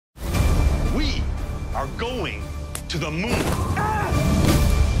We are going to the moon.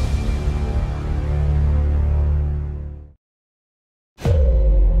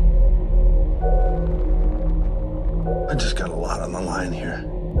 I just got a lot on the line here.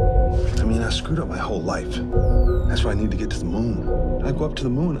 I mean, I screwed up my whole life. That's why I need to get to the moon. If I go up to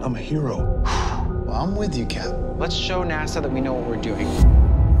the moon, I'm a hero. Well, I'm with you, Cap. Let's show NASA that we know what we're doing.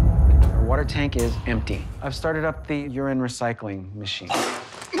 Our water tank is empty. I've started up the urine recycling machine.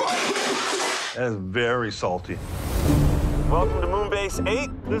 That is very salty. Welcome to Moonbase 8.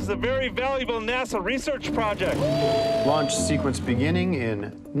 This is a very valuable NASA research project. Launch sequence beginning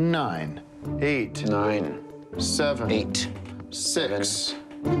in 9, 8, 9, 7, 8, 6.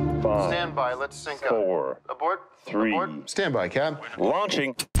 5. Stand by, let's sync up. 4. Abort. 3. Abort. Stand by, Cap.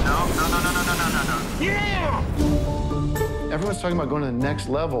 Launching. No. Yeah! Everyone's talking about going to the next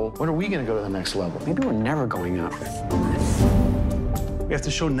level. When are we going to go to the next level? Maybe we're never going up. We have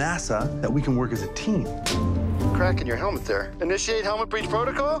to show NASA that we can work as a team. Crack in your helmet there. Initiate helmet breach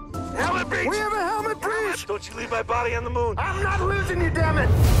protocol? Helmet breach! We have a helmet breach! Don't you leave my body on the moon. I'm not losing you, damn it!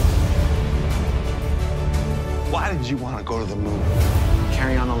 Why did you want to go to the moon?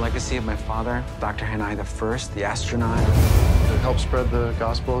 Carry on the legacy of my father, Dr. Hanai the First, the astronaut. To help spread the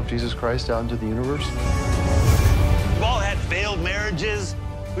gospel of Jesus Christ out into the universe? We've all had failed marriages.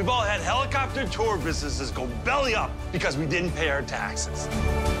 We've all had helicopter tour businesses go belly up because we didn't pay our taxes.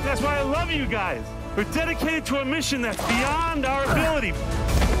 That's why I love you guys. We're dedicated to a mission that's beyond our ability.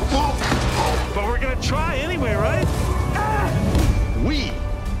 But we're gonna try anyway, right? We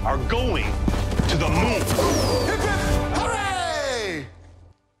are going to the moon. Hooray!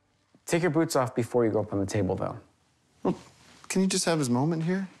 Take your boots off before you go up on the table, though. Well, can you just have his moment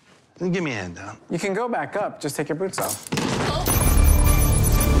here? Give me a hand down. You can go back up, just take your boots off. Oh!